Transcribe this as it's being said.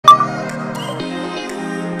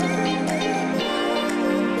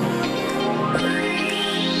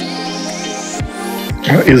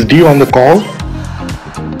Is D on the call?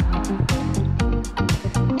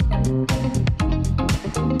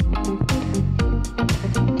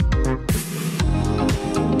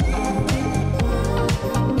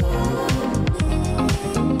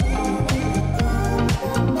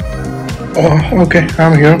 Oh, okay,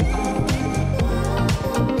 I'm here.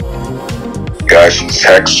 Guys, it's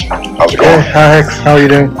Hex. How's it going? Hey, hi Hex, how are you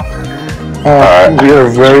doing? We are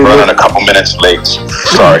very running late. a couple minutes late.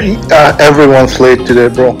 Sorry. Everyone's late today,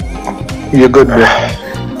 bro. You're good, bro.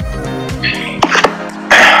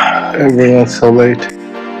 Everyone's so late.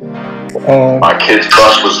 My kid's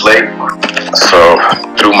bus was late, so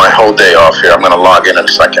threw my whole day off here. I'm gonna log in a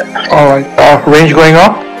second. Alright, range going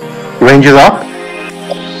up? Range is up?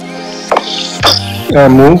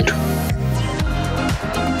 Moved.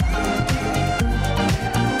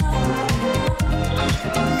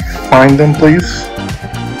 Find them, please.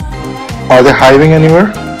 Are they hiding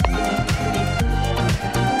anywhere?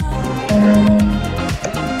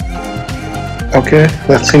 Okay,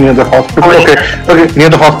 let's see near the hospital. Okay, near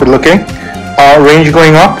the hospital, okay. Range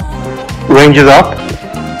going up. Range is up.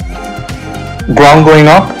 Ground going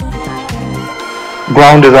up.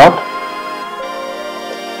 Ground is up.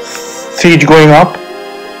 Siege going up.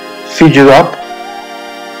 Siege is up.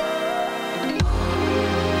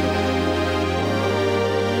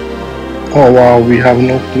 Oh wow, we have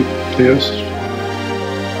no players.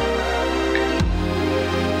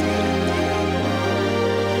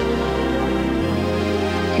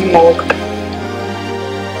 No.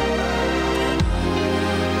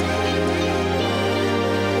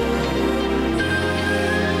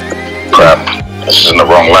 Crap, this is in the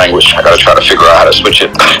wrong language. I gotta try to figure out how to switch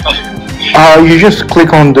it. You just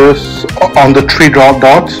click on this, on the three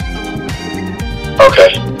dots.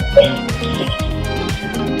 Okay.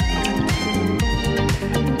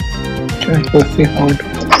 Okay, let's see how it.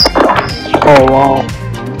 Oh wow.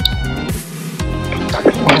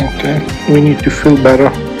 Okay, we need to feel better.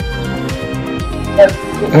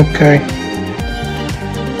 Okay.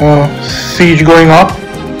 Siege going up.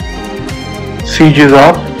 Siege is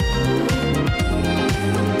up.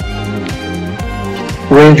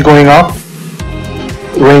 Range going up.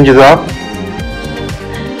 Range is up.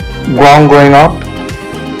 Ground going up.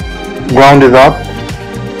 Ground is up.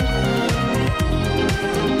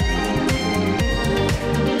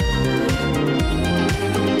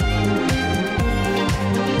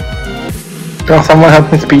 Can someone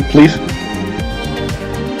help me speed, please?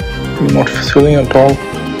 I'm not feeling at all.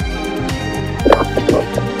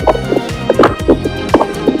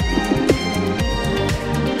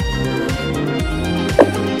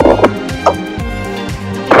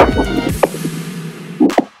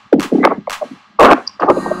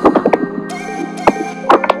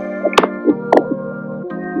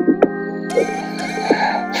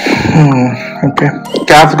 Okay.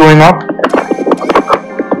 Cabs going up.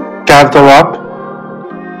 Cabs are up.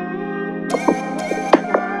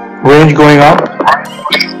 Range going up.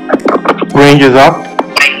 Range is up.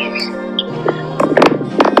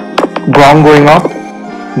 Ground going up.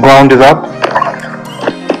 Ground is up.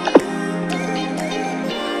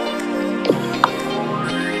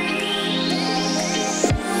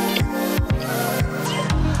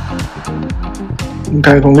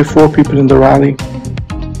 There's only 4 people in the rally.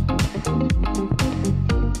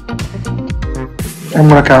 I'm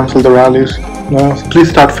gonna cancel the rallies. No, please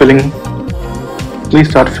start filling. Please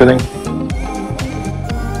start filling.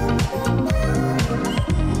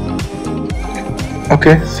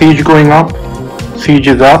 Okay, siege going up. Siege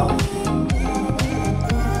is up.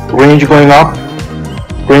 Range going up.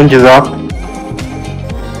 Range is up.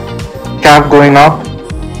 Cab going up.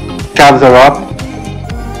 Cabs are up.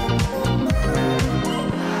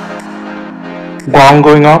 Ground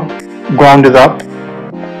going up. Ground is up.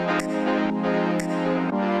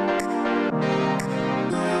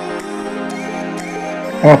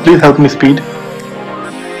 Please help me speed.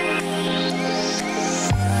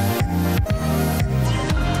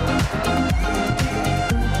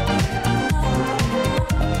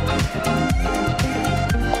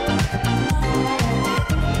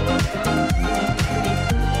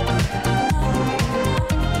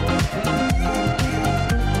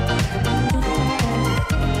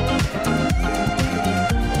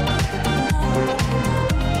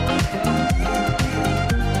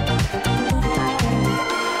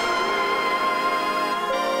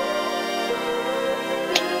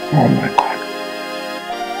 Oh my god.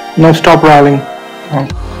 No, stop rallying.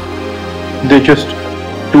 They're just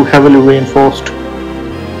too heavily reinforced.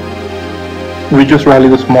 We just rally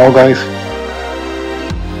the small guys.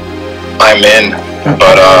 I'm in,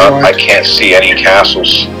 but right. I can't see any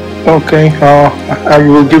castles. Okay,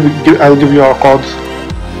 I'll give you our codes.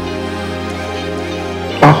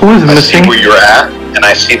 Who is missing? I see where you're at, and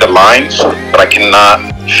I see the lines, but I cannot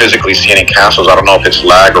physically see any castles. I don't know if it's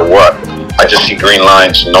lag or what. I just see green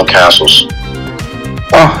lines, no castles.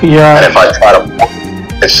 Oh, yeah. And if I try to,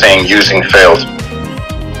 it's saying using failed.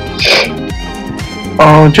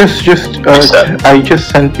 Oh, I just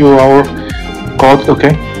sent you our codes,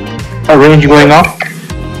 okay. Range going up.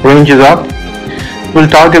 Range is up. We'll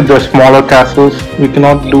target the smaller castles. We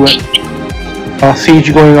cannot do it.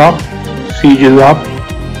 Siege going up. Siege is up.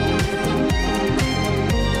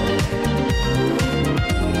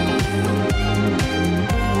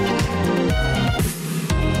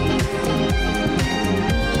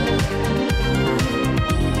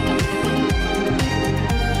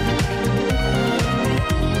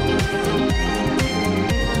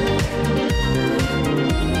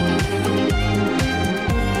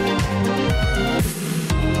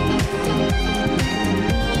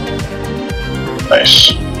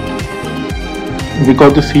 Nice. We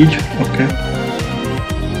got the siege. Okay.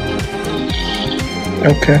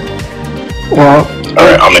 Okay. Well.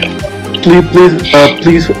 Alright, I'm in.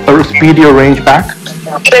 Please speed your range back.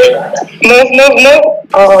 Okay. Move.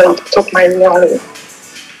 Oh, it took my money.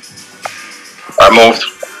 I moved.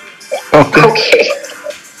 Okay.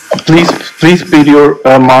 Please speed your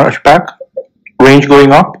march back. Range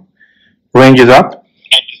going up. Range is up.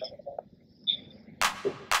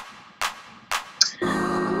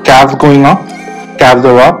 Calves going up. Calves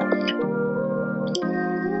are up.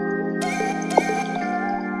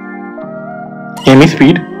 Any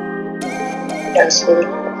speed? Yes.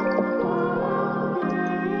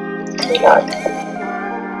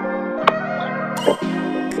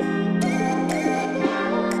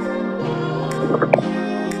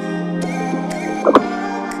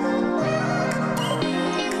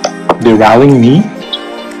 They're rallying me.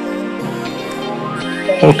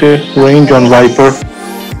 Okay, range on Viper.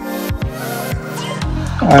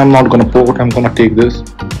 I'm not gonna port, I'm gonna take this.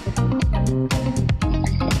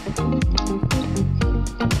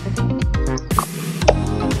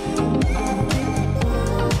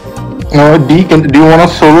 D, do you wanna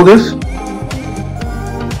solo this?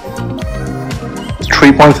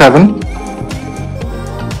 3.7.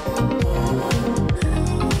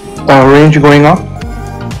 Range going up.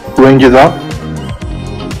 Range is up.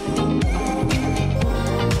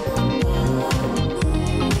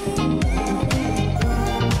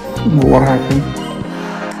 What happened?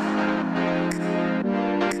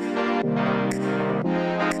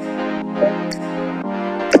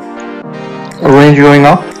 Range going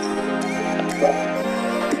up.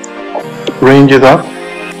 Range is up.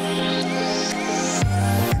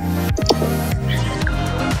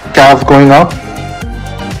 Calves going up.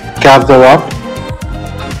 Calves are up.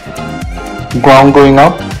 Ground going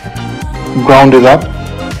up. Ground is up.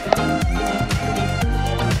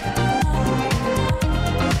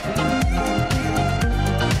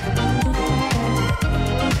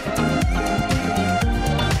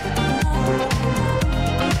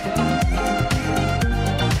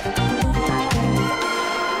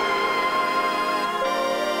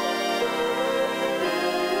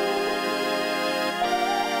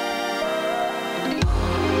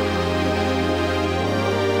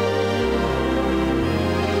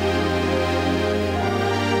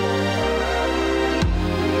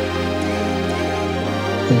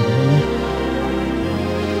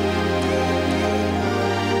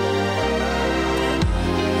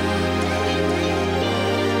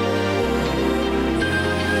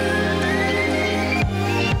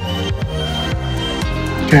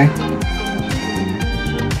 Okay.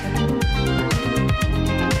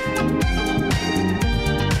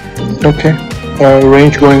 Okay.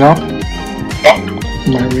 Range going up.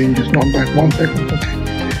 My range is not back. 1 second. Okay.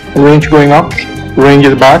 Range going up. Range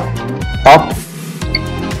is back. Up.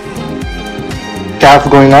 Calves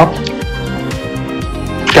going up.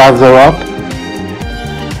 Calves are up.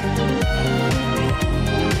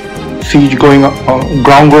 Siege going up.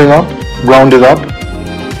 Ground going up. Ground is up.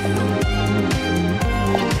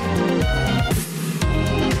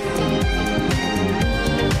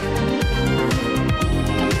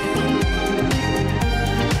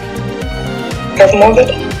 Calf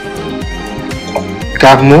moved.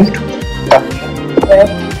 Calf moved. Yeah.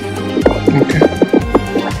 Okay.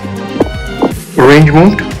 Range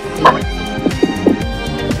moved.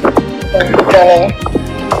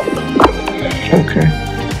 Okay.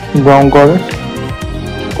 Brown got it.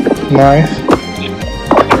 Nice.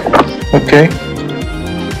 Okay.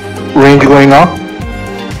 Range going up.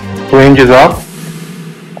 Range is up.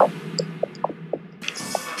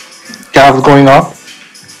 Calves going up.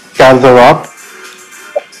 Calves are up.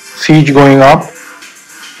 Siege going up.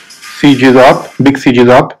 Siege is up. Big siege is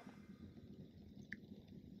up.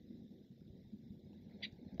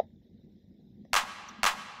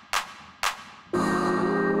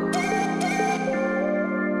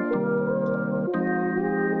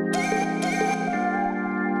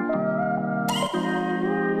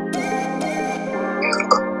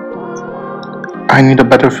 I need a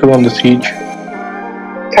better fill on the siege.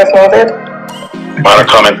 Cav mounted. Mine are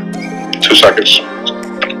coming. 2 seconds.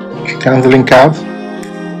 Canceling Cav.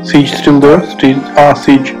 Siege still there?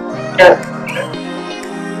 Siege. Yeah.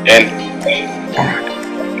 In. Alright.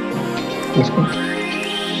 Let's go.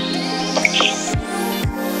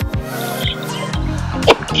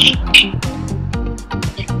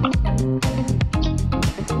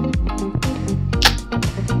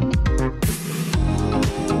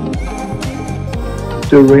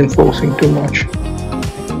 They're reinforcing too much.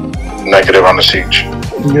 Negative on the siege.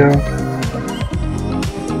 Yeah.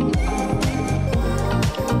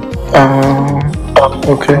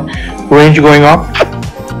 Okay. Range going up.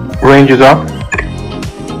 Range is up.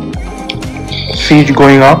 Siege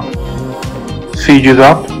going up. Siege is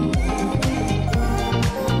up.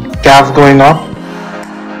 Cavs going up.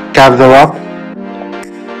 Cavs are up.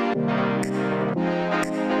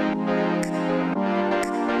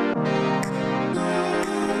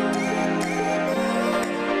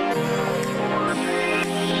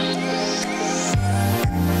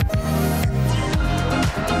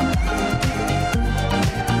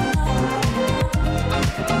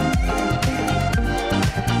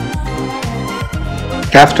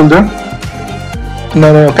 Cav still there?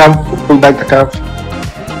 No, Cav, pull back the Cav.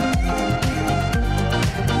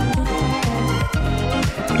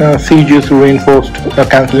 Siege is reinforced,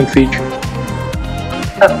 cancelling siege.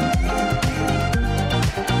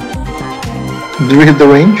 Did we hit the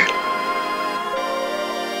range?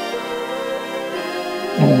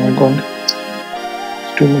 Oh my god.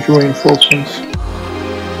 It's too much reinforcements.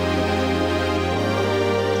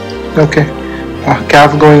 Okay.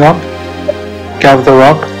 Cav going up. Cavs are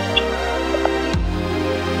up.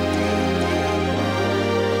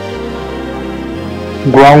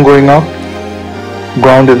 Ground going up.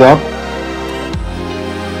 Ground is up.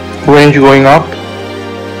 Range going up.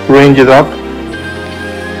 Range is up.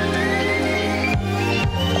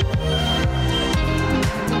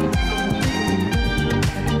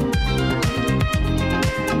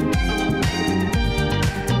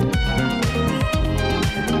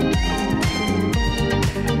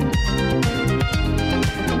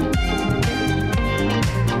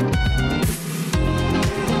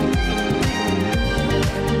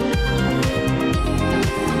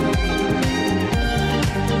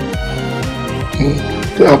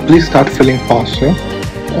 Please start filling fast, yeah?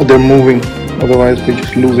 They're moving, otherwise we're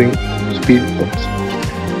just losing speed.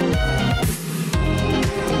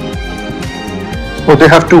 Oh, they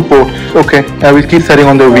have 2 ports. Okay, I will keep setting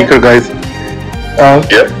on the weaker guys.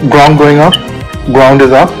 Ground going up. Ground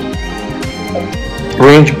is up.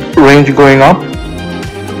 Range going up.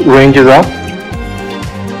 Range is up.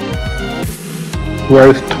 Where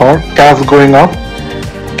is Thor? Cavs going up.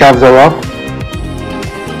 Cavs are up.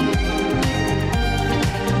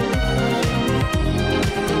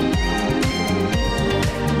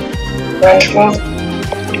 Range move.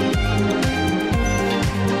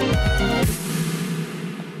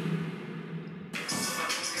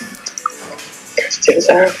 Still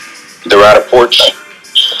there. They're out of ports.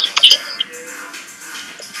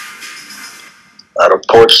 Out of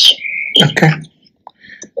ports. Okay.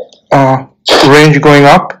 Range going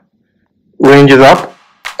up. Range is up.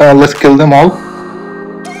 Let's kill them all.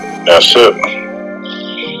 That's it.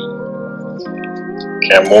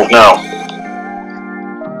 Can't move now.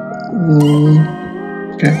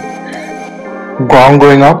 Okay. Ground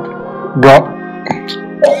going up.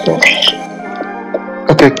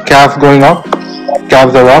 Okay, Cavs going up.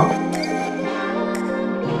 Cavs are up.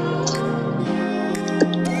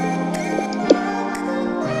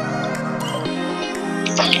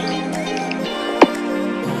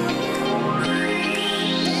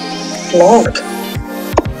 Locked.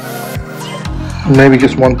 Maybe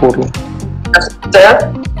just one portal.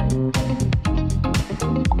 There.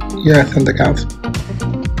 Yeah, send the Cavs.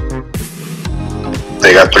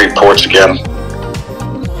 They got 3 ports again.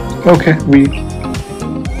 Okay, we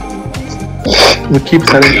keep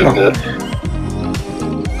setting up.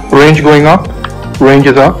 Range going up. Range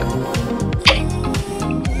is up.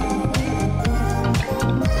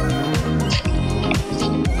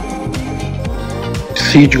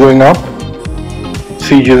 Siege going up.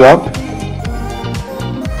 Siege is up.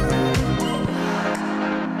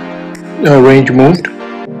 Range moved.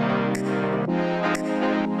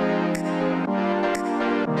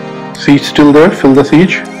 Siege still there. Fill the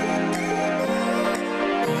siege.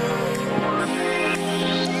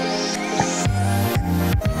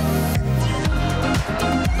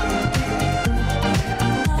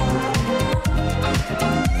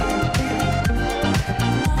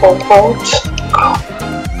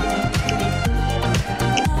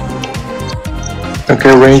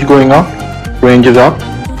 Okay, range going up. Range is up.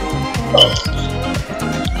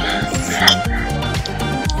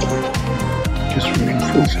 Just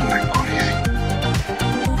reinforcing my crazy.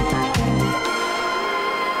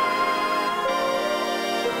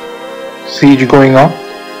 Siege going up.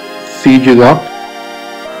 Siege is up.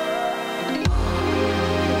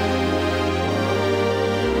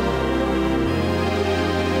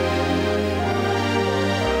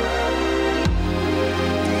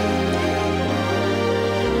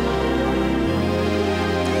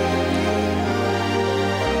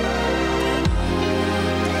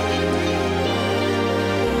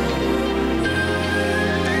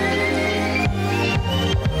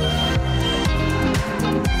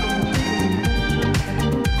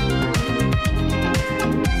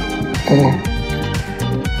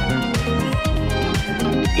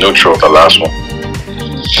 Neutral, the last one.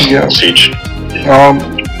 Yeah. Siege.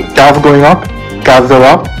 Cav going up. Cavs are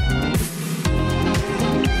up.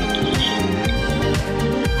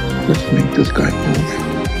 Let's make this guy move.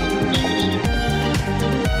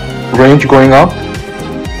 Range going up.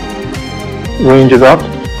 Range is up.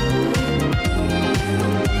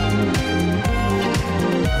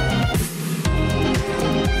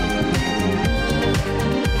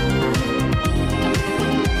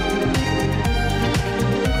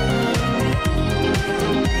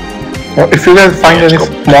 If you guys find any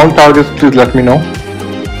small targets, please let me know.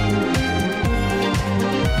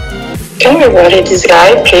 Can you ready this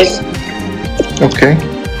guy, please? Okay.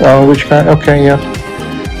 Which guy? Okay, yeah.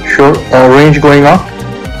 Sure. Range going up.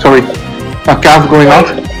 Sorry. Cavs going up.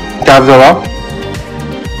 Cavs are up.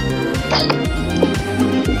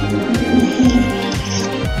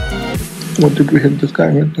 What did we hit this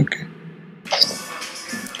guy with? Okay.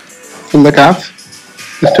 Still the Cavs?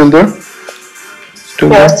 Is still there?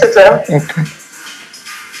 Yeah, still there. Okay.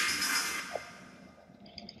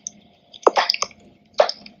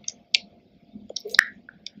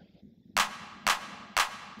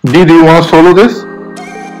 D, do you want to solo this?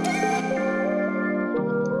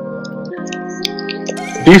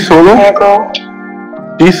 D solo? There you go.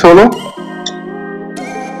 D solo?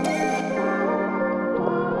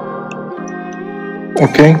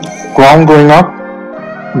 Okay. Ground going up.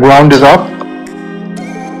 Ground is up.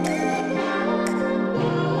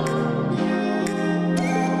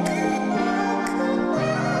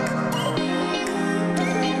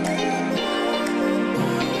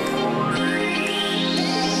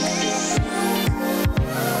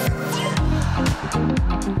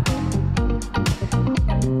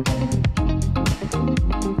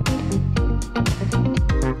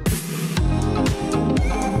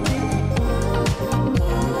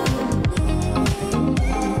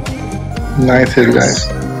 Nice hit, guys.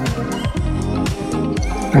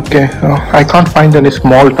 Okay, I can't find any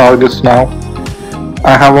small targets now.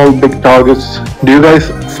 I have all big targets. Do you guys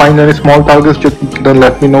find any small targets? Just then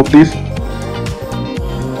let me know, please.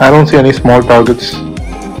 I don't see any small targets.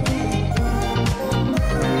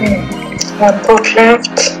 One port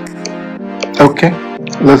left. Okay,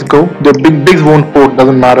 let's go. The bigs won't port,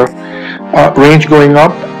 doesn't matter. Range going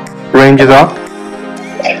up. Range is up.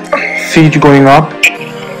 Siege going up.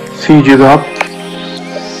 Siege is up.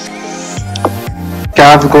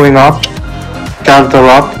 Cavs going up. Cavs are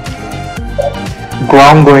up.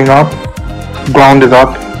 Ground going up. Ground is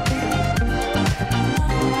up.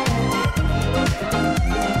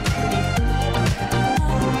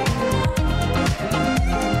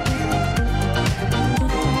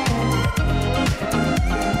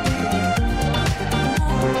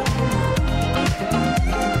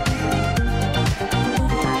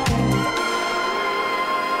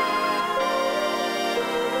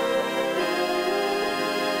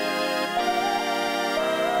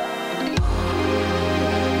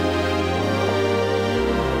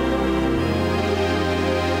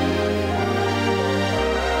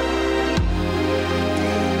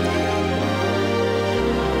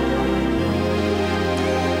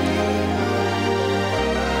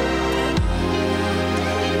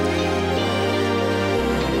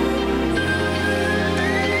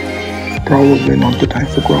 Probably not the time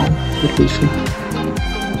for ground, but we'll see.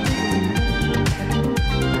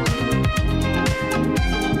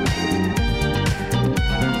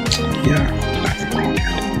 Yeah, not the time for ground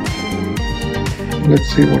yet. Let's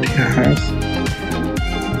see what he has.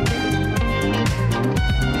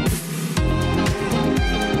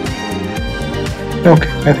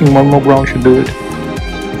 Okay, I think one more ground should do it.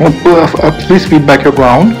 Please feed back your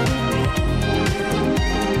ground.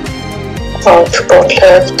 Port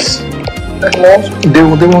left. They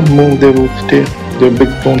won't move, they will stay. Their big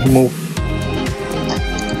don't move.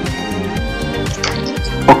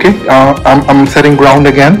 Okay, I'm setting ground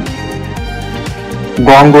again.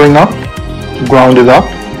 Ground going up. Ground is up.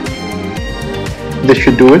 This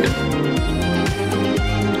should do it.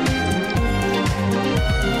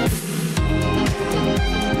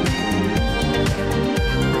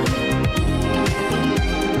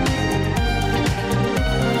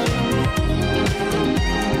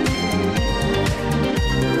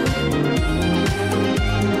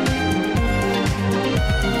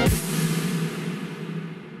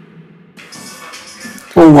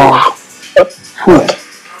 Oh wow. Whew.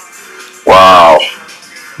 Wow.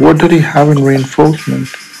 What did he have in reinforcement?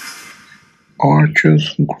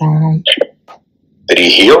 Archers, ground. Did he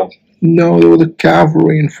heal? No, there was a cav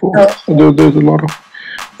reinforcement. There's a lot of.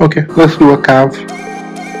 Okay, let's do a cav.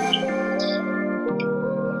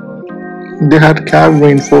 They had cav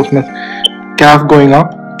reinforcement. Cav going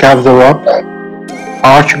up. Cavs are up.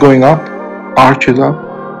 Arch going up. Arch is up.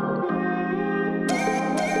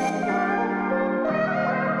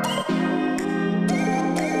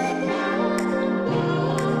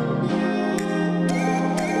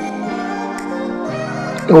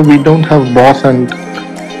 Oh, we don't have boss and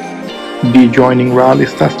D joining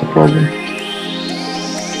rallies, that's the problem.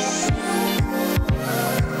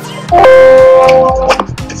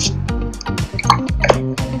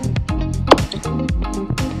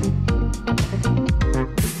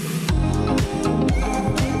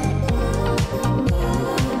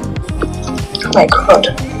 Oh my god.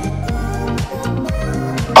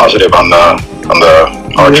 Positive on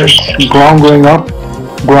the archers. Yes. Ground going up.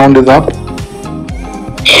 Ground is up.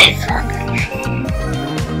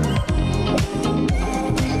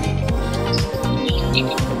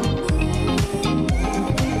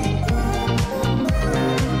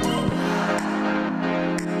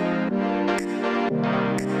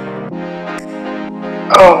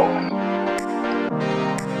 Oh.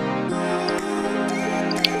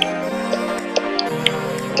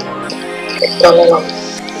 No.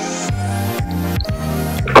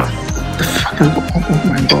 The fuck is oh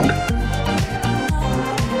my god.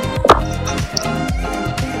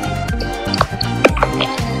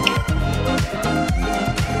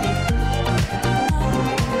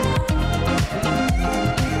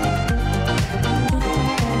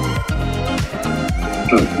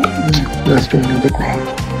 Let's do another ground.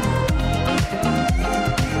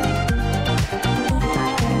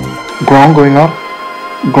 Ground going up.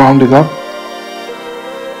 Ground is up.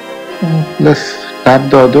 Let's tap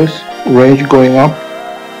the others. Range going up.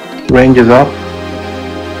 Range is up.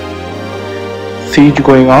 Siege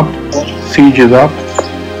going up. Siege is up.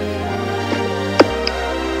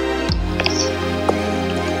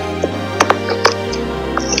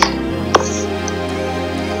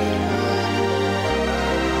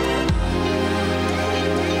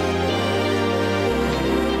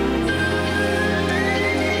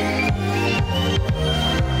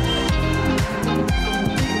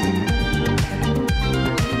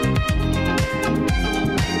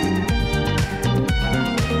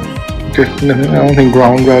 Okay, I don't think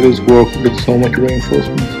ground rallies work with so much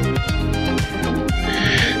reinforcements.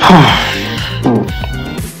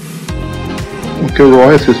 Okay,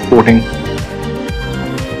 Royce is porting.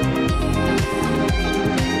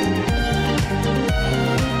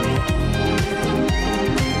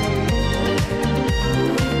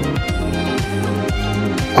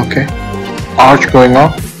 Okay, Arch going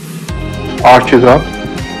up. Arch is up.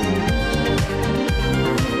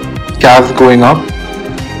 Cavs going up.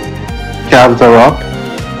 Cavs are up.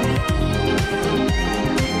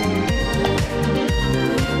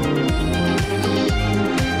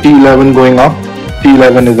 T11 going up.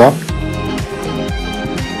 T11 is up.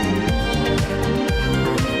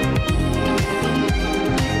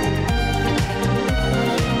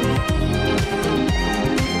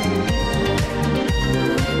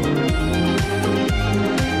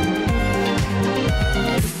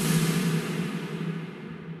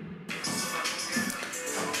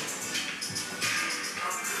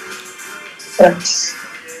 Nice.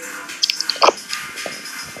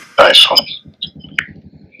 Nice one.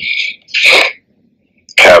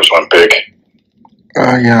 Cavs went big.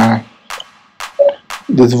 Yeah.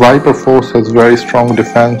 This Viper force has very strong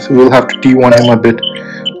defense. We'll have to T1 him a bit.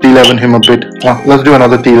 T11 him a bit. Let's do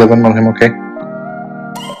another T11 on him, okay?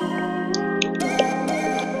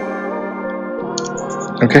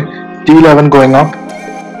 Okay. T11 going up.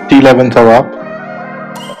 T11s are up.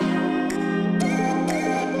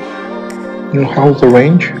 How's the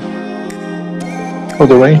range? Oh,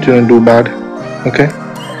 the range didn't do bad. Okay.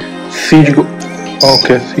 Siege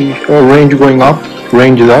okay, siege. Range going up.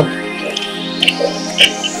 Range is up.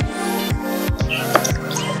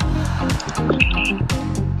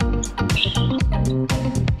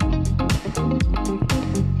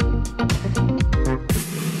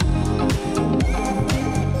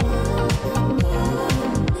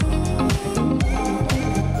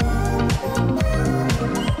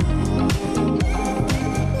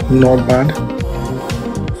 Not bad.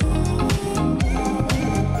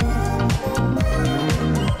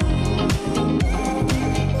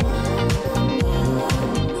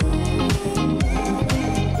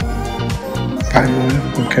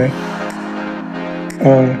 Okay.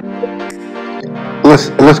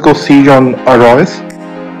 Let's go siege on Royce.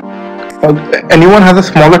 Anyone has a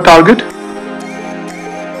smaller target?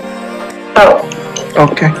 Oh.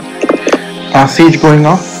 Okay. Siege going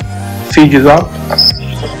up. Siege is up.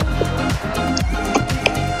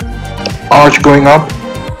 Arch going up.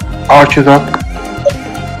 Arch is up.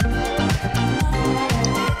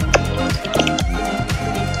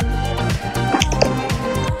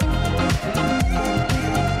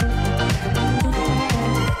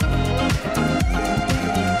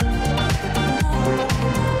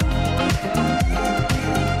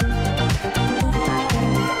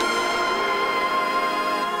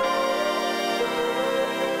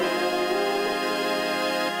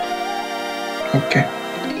 Okay.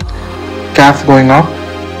 Calves going up.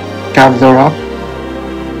 Calves are up.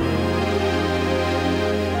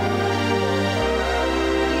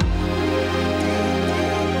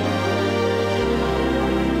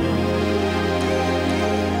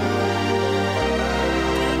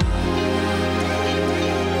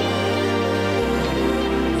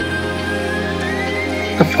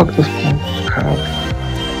 The fuck this calf?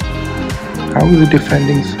 How is he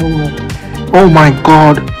defending so well? Oh my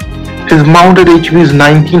god. His mounted HP is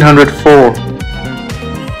 1904.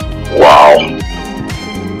 Wow.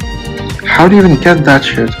 How do you even get that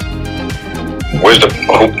shit? Where's the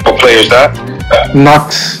what player is that?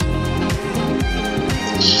 Nuts.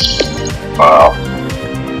 Wow.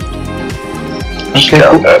 Okay,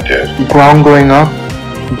 Scout that dude. ground going up.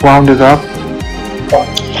 Ground is up.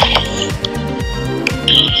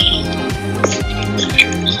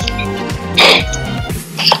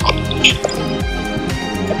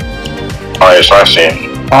 Oh yes, I see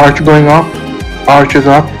him. Arch going up. Arch is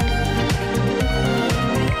up.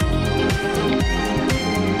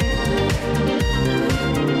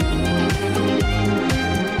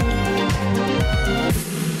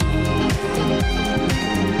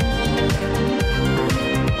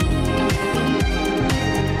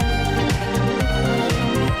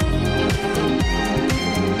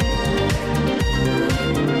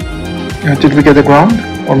 Did we get the ground?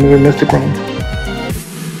 Or maybe we missed the ground?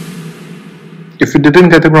 If we didn't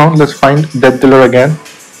get the ground, let's find Death Dealer again.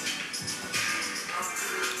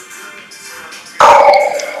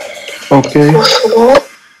 Okay.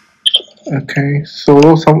 Okay,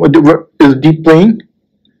 solo. Is deep playing?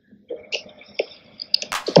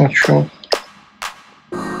 Not sure.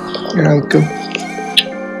 Yeah, I'll go.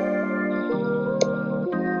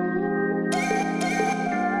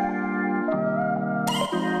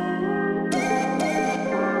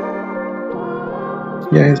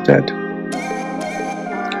 Yeah, he's dead.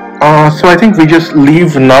 So I think we just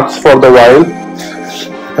leave nuts for the while.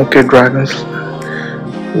 Okay, dragons.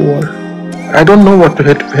 What? I don't know what to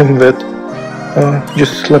hit him with.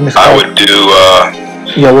 Just let me start. I would do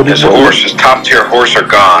Yeah, what his horse, his top tier horse are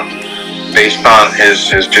gone. Based on his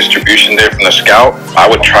distribution there from the scout, I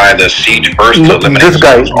would try the siege first to eliminate this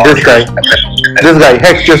guy.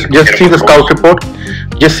 Heck, just see the scout report.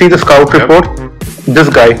 Just see the scout report. This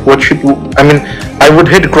guy. What should I mean? I would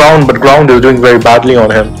hit ground, but ground is doing very badly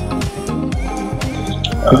on him.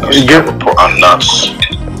 Report on nuts.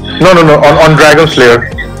 No. On Dragon Slayer.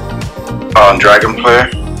 On Dragon Player?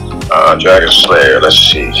 Dragon Slayer, let's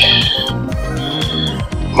see.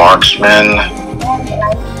 Marksman.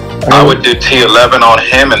 I would do T11 on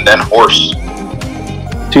him and then horse.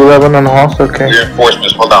 T11 on horse, okay.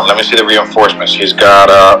 Reinforcements, hold on, let me see the reinforcements. He's got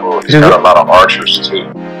a lot of archers too.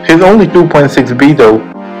 He's only 2.6B though.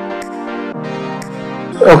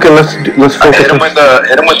 Okay, let's focus. Hit him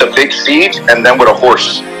with the big siege and then with a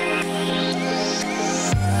horse.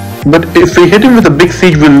 But if we hit him with a big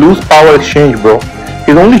siege, we'll lose power exchange, bro.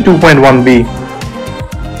 He's only 2.1B.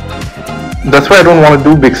 That's why I don't want to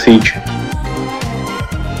do big siege.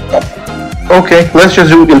 Okay, let's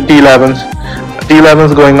just do T11s.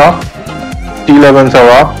 T11s going up. T11s are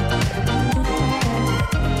up.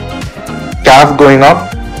 Calves going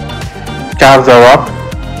up. Calves are up.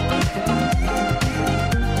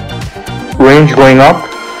 Range going up.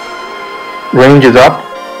 Range is up.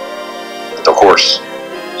 The horse.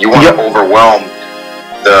 You want to overwhelm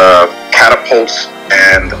the catapults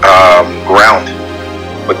and ground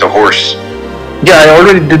with the horse. Yeah, I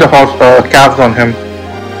already did a horse calves on him.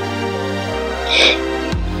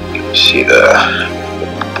 See the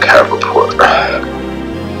cav report.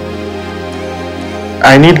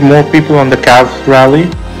 I need more people on the calves rally.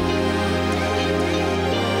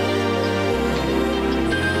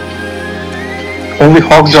 Only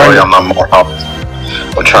Hawk Sorry, joined. I'm not more help.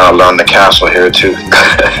 I'm trying to learn the castle here too.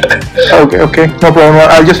 Okay, no problem.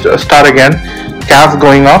 I'll just start again. Calves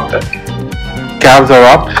going up. Calves are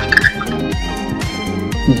up.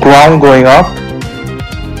 Ground going up.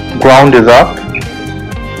 Ground is up.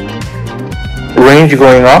 Range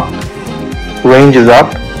going up. Range is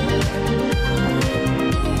up.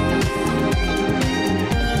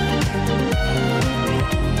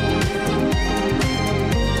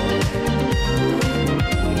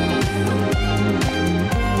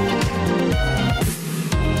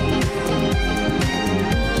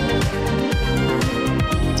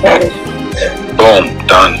 Boom,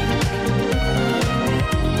 done.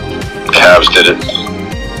 Cavs did it.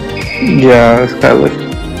 Yeah, this guy left.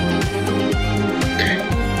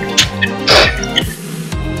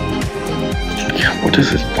 What is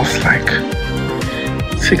this boss like?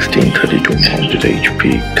 1632 mounted HP,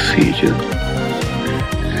 sieges.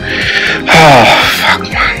 Ah, fuck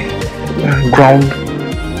man. Ground.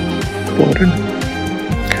 Boarded.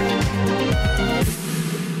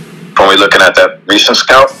 Are we looking at that recent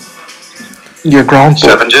scout? Yeah, ground.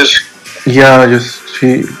 Sevenges? Yeah, I'm just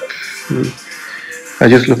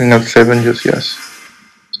looking at 7s, yes.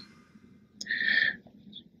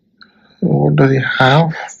 What does he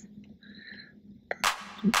have?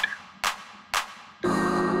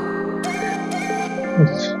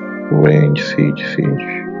 It's range, siege.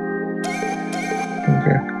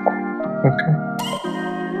 Okay.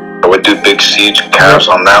 I would do big siege calves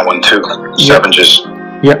on that one too. Sevenges.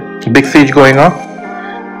 Yeah, big siege going up.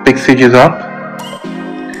 Big siege is up.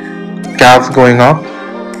 Calves going up.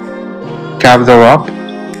 Calves are up.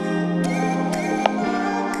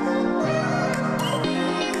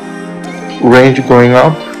 Range going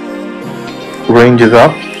up. Range is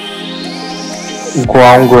up.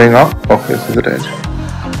 Ground going up. Okay, this is the edge.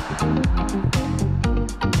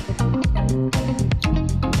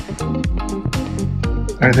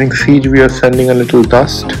 I think siege we are sending a little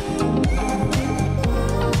dust.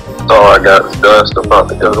 Oh, I got dust. I'm about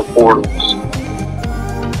to go to portals.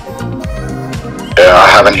 Yeah, I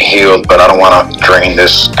haven't healed, but I don't want to drain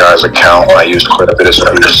this guy's account. I used quite a bit of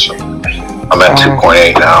space. I'm at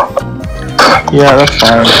 2.8 now. Yeah, that's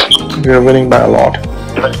fine. We're winning by a lot.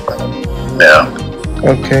 Yeah.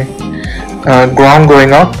 Okay. Ground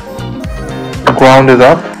going up. Ground is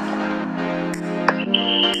up.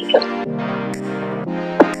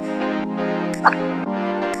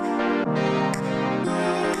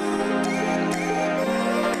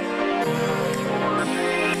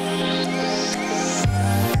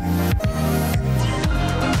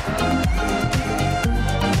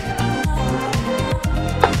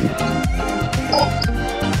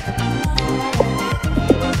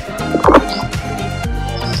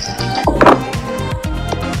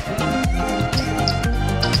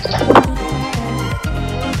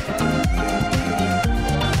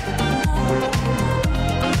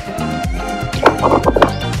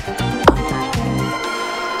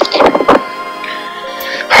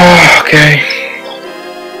 Okay.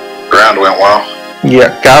 Ground went well.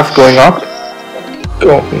 Yeah, calf going up.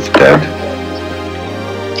 Oh, he's dead.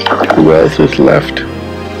 Who else is left?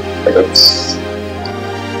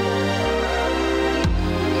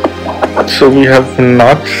 So we have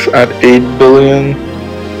nuts at 8 billion.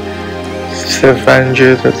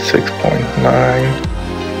 Scavenges at 6.9.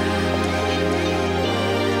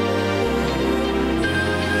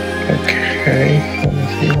 Okay, let me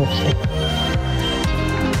see what's up.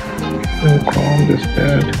 Ground is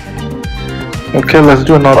dead. Okay, let's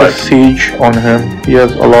do another siege on him. He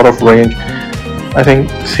has a lot of range. I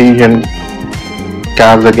think siege and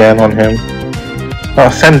calves again on him.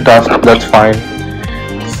 Send dust, that's fine.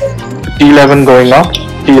 T11 going up.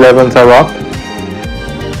 T11s are up.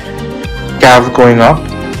 Calves going up.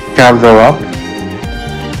 Calves are up.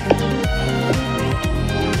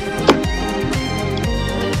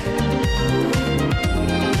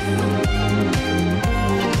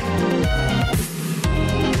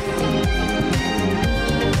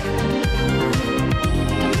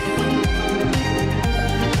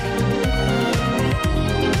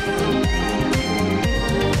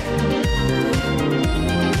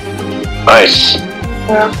 Nice.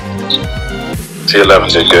 Yeah.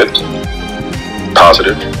 T11s are good.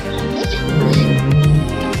 Positive.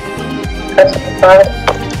 That's fine.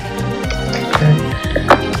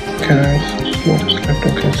 Okay, what is left?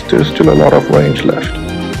 Okay, there's still a lot of range left.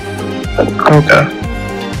 Okay.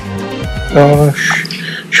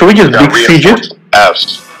 Should we just big siege it?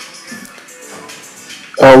 Abs.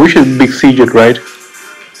 We should big siege it, right?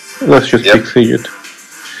 Let's just big siege it.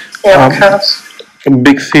 Yeah, calves.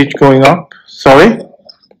 Big siege going up. Sorry?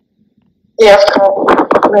 Yeah,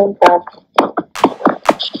 calves.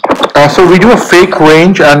 So we do a fake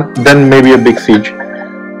range and then maybe a big siege.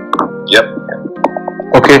 Yep.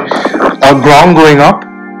 Okay. Ground going up.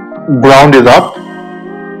 Ground is up.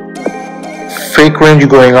 Fake range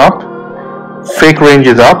going up. Fake range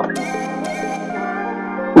is up.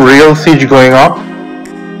 Real siege going up.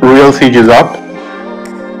 Real siege is up.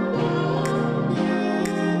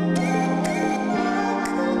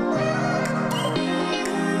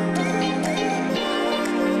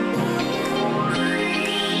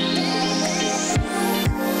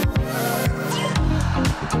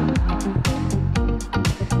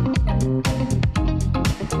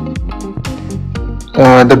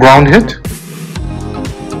 The ground hit.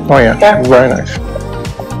 Oh yeah, very nice.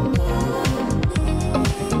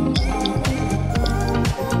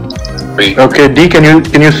 Okay, D, can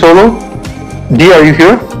you solo? D, are you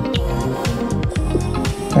here?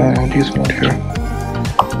 Oh, D's not here.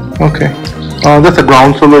 Okay. That's a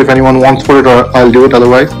ground solo. If anyone wants for it, or I'll do it.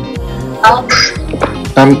 Otherwise,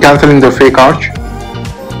 I'm canceling the fake arch.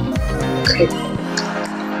 Okay.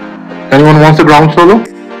 Anyone wants a ground solo?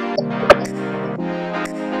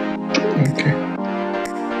 Okay.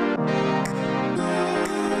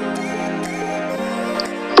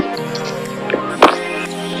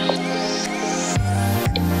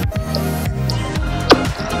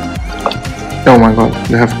 Oh my god,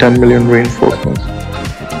 they have 10 million reinforcements.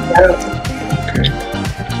 Okay.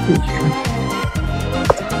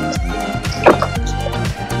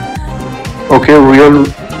 Okay,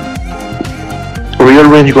 real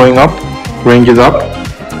range going up. Range is up.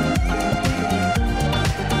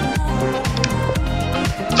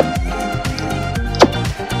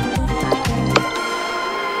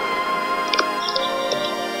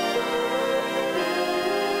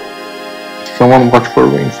 Someone watch for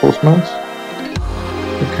reinforcements.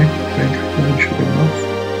 Okay, range should be enough.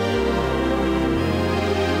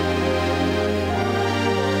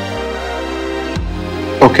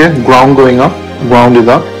 Okay, ground going up. Ground is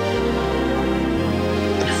up.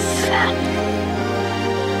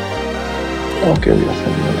 Okay, we are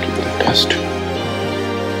sending them to the test.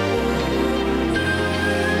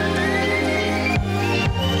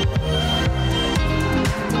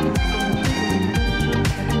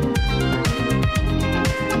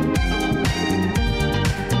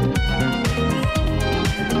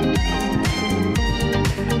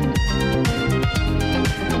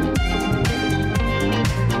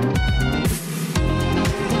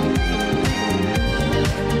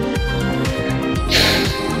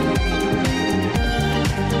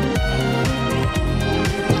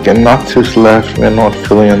 Okay, nuts is left. We're not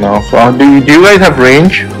filling enough. Do you guys have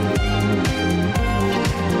range?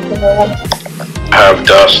 Have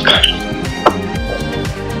dust.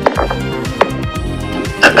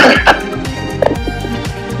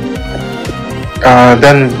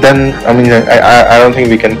 Then I mean I don't think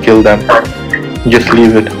we can kill them. Just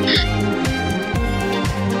leave it.